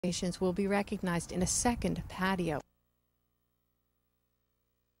Nations will be recognized in a second patio.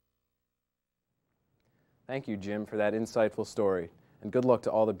 Thank you, Jim, for that insightful story, and good luck to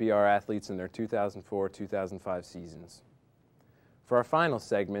all the BR athletes in their 2004-2005 seasons. For our final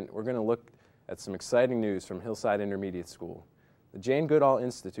segment, we're going to look at some exciting news from Hillside Intermediate School. The Jane Goodall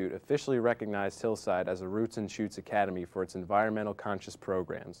Institute officially recognized Hillside as a Roots and Shoots Academy for its environmental conscious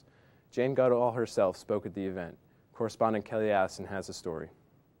programs. Jane Goodall herself spoke at the event. Correspondent Kelly Allison has a story.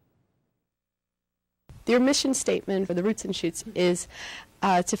 Your mission statement for the Roots and Shoots is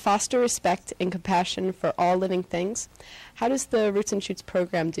to foster respect and compassion for all living things. How does the Roots and Shoots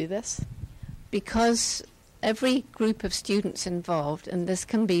program do this? Because every group of students involved, and this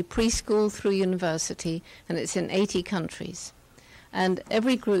can be preschool through university, and it's in 80 countries, and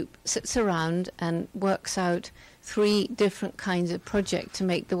every group sits around and works out 3 different kinds of projects to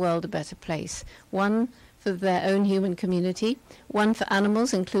make the world a better place. One for their own human community, one for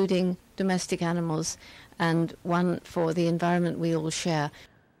animals, including domestic animals, and one for the environment we all share.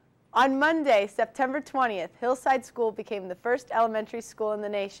 On Monday, September 20th, Hillside School became the first elementary school in the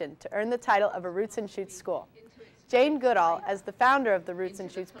nation to earn the title of a Roots and Shoots school. Jane Goodall, as the founder of the Roots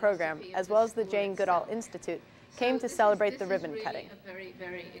and Shoots program, as well as the Jane Goodall Institute, came to celebrate the ribbon cutting. This is really a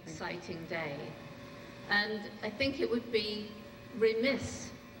very, very exciting day. And I think it would be remiss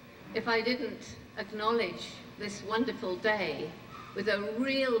if I didn't acknowledge this wonderful day with a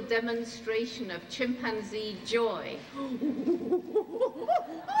real demonstration of chimpanzee joy.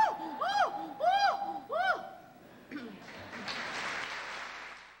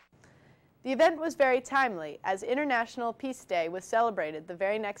 The event was very timely, as International Peace Day was celebrated the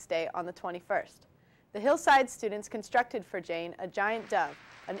very next day on the 21st. The Hillside students constructed for Jane a giant dove,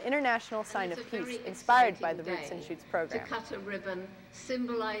 an international sign of peace inspired by the Roots and Shoots program. To cut a ribbon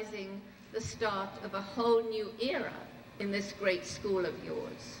symbolizing the start of a whole new era in this great school of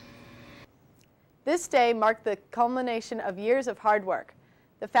yours. This day marked the culmination of years of hard work.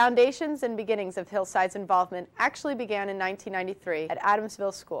 The foundations and beginnings of Hillside's involvement actually began in 1993 at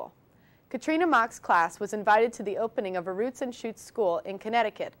Adamsville School. Katrina Mock's class was invited to the opening of a Roots and Shoots school in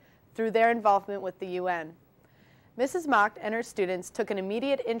Connecticut through their involvement with the UN. Mrs. Mock and her students took an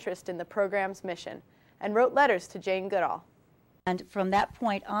immediate interest in the program's mission and wrote letters to Jane Goodall. And from that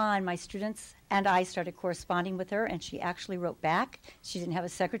point on, my students and I started corresponding with her, and she actually wrote back. She didn't have a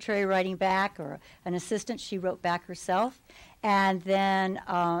secretary writing back or an assistant. She wrote back herself. And then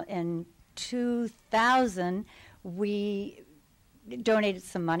in 2000, we donated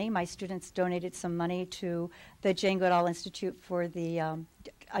some money. My students donated some money to the Jane Goodall Institute for the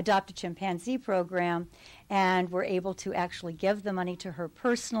Adopt a Chimpanzee program, and were able to actually give the money to her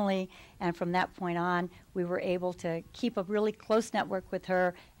personally. And from that point on, we were able to keep a really close network with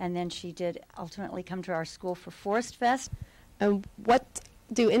her, and then she did ultimately come to our school for Forest Fest. What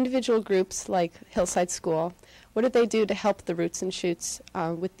do individual groups like Hillside School, what do they do to help the Roots and Shoots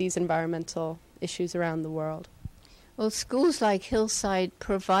with these environmental issues around the world? Well, schools like Hillside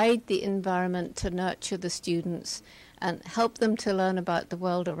provide the environment to nurture the students and help them to learn about the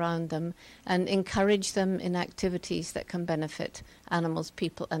world around them and encourage them in activities that can benefit animals,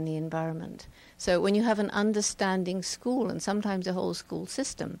 people, and the environment. So when you have an understanding school, and sometimes a whole school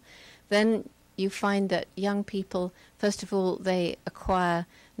system, then you find that young people, first of all, they acquire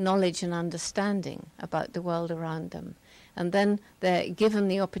knowledge and understanding about the world around them. And then they're given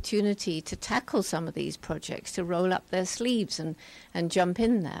the opportunity to tackle some of these projects, to roll up their sleeves and jump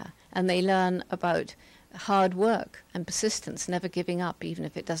in there. And they learn about hard work and persistence, never giving up, even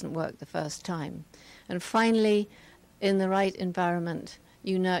if it doesn't work the first time. And finally, in the right environment,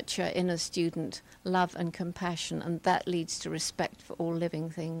 you nurture in a student love and compassion, and that leads to respect for all living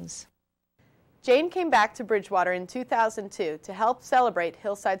things. Jane came back to Bridgewater in 2002 to help celebrate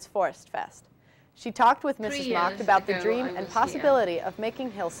Hillside's Forest Fest. She talked with Mrs. Mock about the dream and possibility of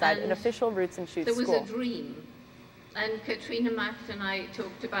making Hillside an official Roots and Shoots school. There was a dream, and Katrina Mock and I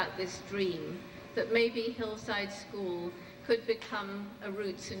talked about this dream, that maybe Hillside School could become a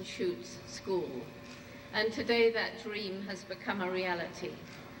Roots and Shoots school. And today that dream has become a reality.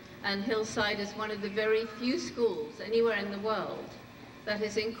 And Hillside is one of the very few schools anywhere in the world that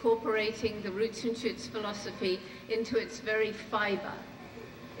is incorporating the Roots and Shoots philosophy into its very fiber,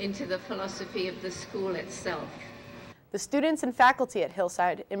 into the philosophy of the school itself. The students and faculty at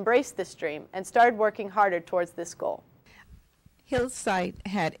Hillside embraced this dream and started working harder towards this goal. Hillside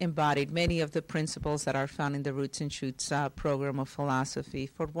had embodied many of the principles that are found in the Roots and Shoots program of philosophy.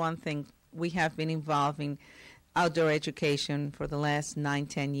 For one thing, we have been involving outdoor education for the last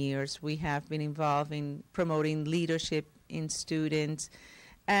 9-10 years. We have been involved in promoting leadership in students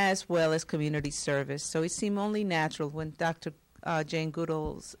as well as community service. So it seemed only natural when Dr. Jane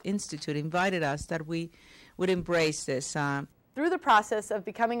Goodall's Institute invited us, that we would embrace this. Through the process of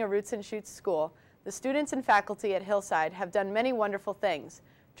becoming a Roots and Shoots school, the students and faculty at Hillside have done many wonderful things,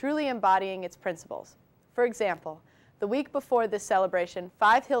 truly embodying its principles. For example, the week before this celebration,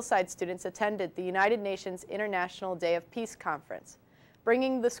 5 Hillside students attended the United Nations International Day of Peace Conference,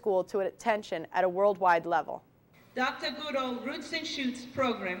 bringing the school to attention at a worldwide level. Dr. Goodall Roots and Shoots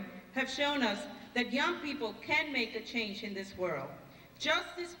program have shown us that young people can make a change in this world.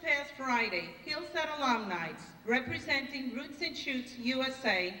 Just this past Friday, Hillside alumni representing Roots and Shoots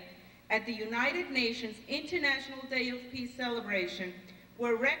USA at the United Nations International Day of Peace celebration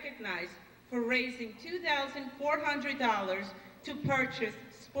were recognized for raising $2,400 to purchase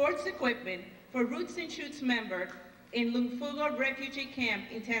sports equipment for Roots and Shoots members in Lumfugo refugee camp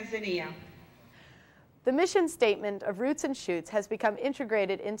in Tanzania. The mission statement of Roots and Shoots has become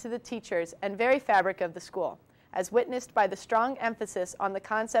integrated into the teachers and very fabric of the school, as witnessed by the strong emphasis on the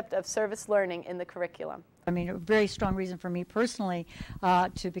concept of service learning in the curriculum. I mean, a very strong reason for me personally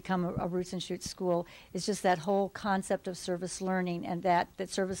to become a Roots and Shoots school is just that whole concept of service learning, and that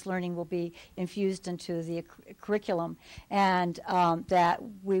service learning will be infused into the curriculum, and that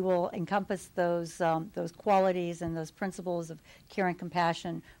we will encompass those qualities and those principles of care and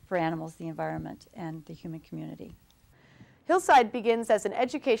compassion for animals, the environment, and the human community. Hillside begins as an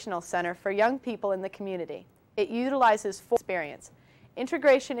educational center for young people in the community. It utilizes 4 experience: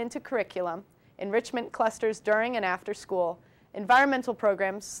 integration into curriculum, enrichment clusters during and after school, environmental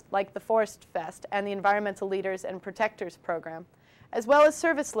programs like the Forest Fest and the Environmental Leaders and Protectors program, as well as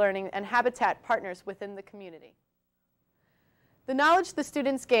service learning and habitat partners within the community. The knowledge the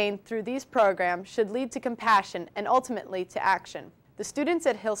students gain through these programs should lead to compassion and ultimately to action. The students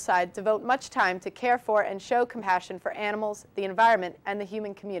at Hillside devote much time to care for and show compassion for animals, the environment, and the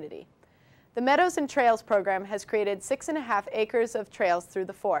human community. The Meadows and Trails program has created 6.5 acres of trails through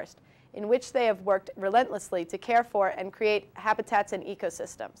the forest, in which they have worked relentlessly to care for and create habitats and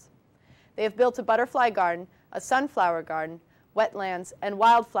ecosystems. They have built a butterfly garden, a sunflower garden, wetlands, and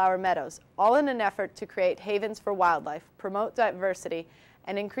wildflower meadows, all in an effort to create havens for wildlife, promote diversity,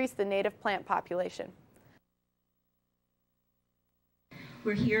 and increase the native plant population.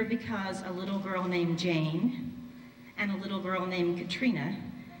 We're here because a little girl named Jane and a little girl named Katrina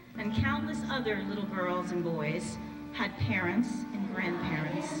and countless other little girls and boys had parents and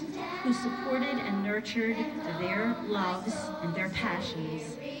grandparents who supported and nurtured their loves and their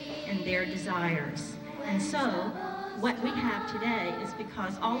passions and their desires. And so, what we have today is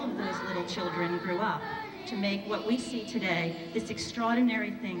because all of those little children grew up to make what we see today, this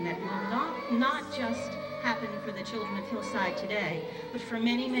extraordinary thing that will not just happen for the children of Hillside today, but for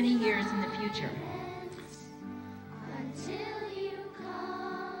many, many years in the future.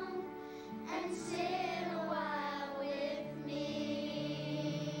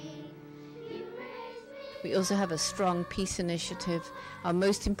 We also have a strong peace initiative. Our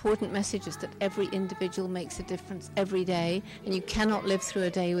most important message is that every individual makes a difference every day, and you cannot live through a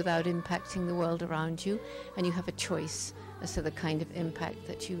day without impacting the world around you, and you have a choice as to the kind of impact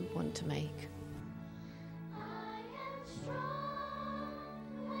that you want to make.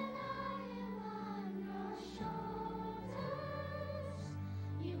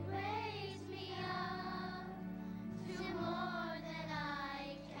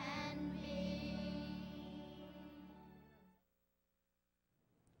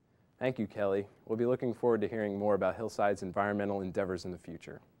 Thank you, Kelly. We'll be looking forward to hearing more about Hillside's environmental endeavors in the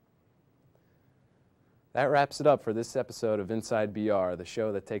future. That wraps it up for this episode of Inside BR, the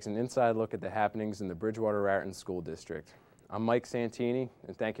show that takes an inside look at the happenings in the Bridgewater-Raritan School District. I'm Mike Santini,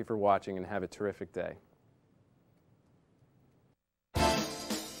 and thank you for watching, and have a terrific day.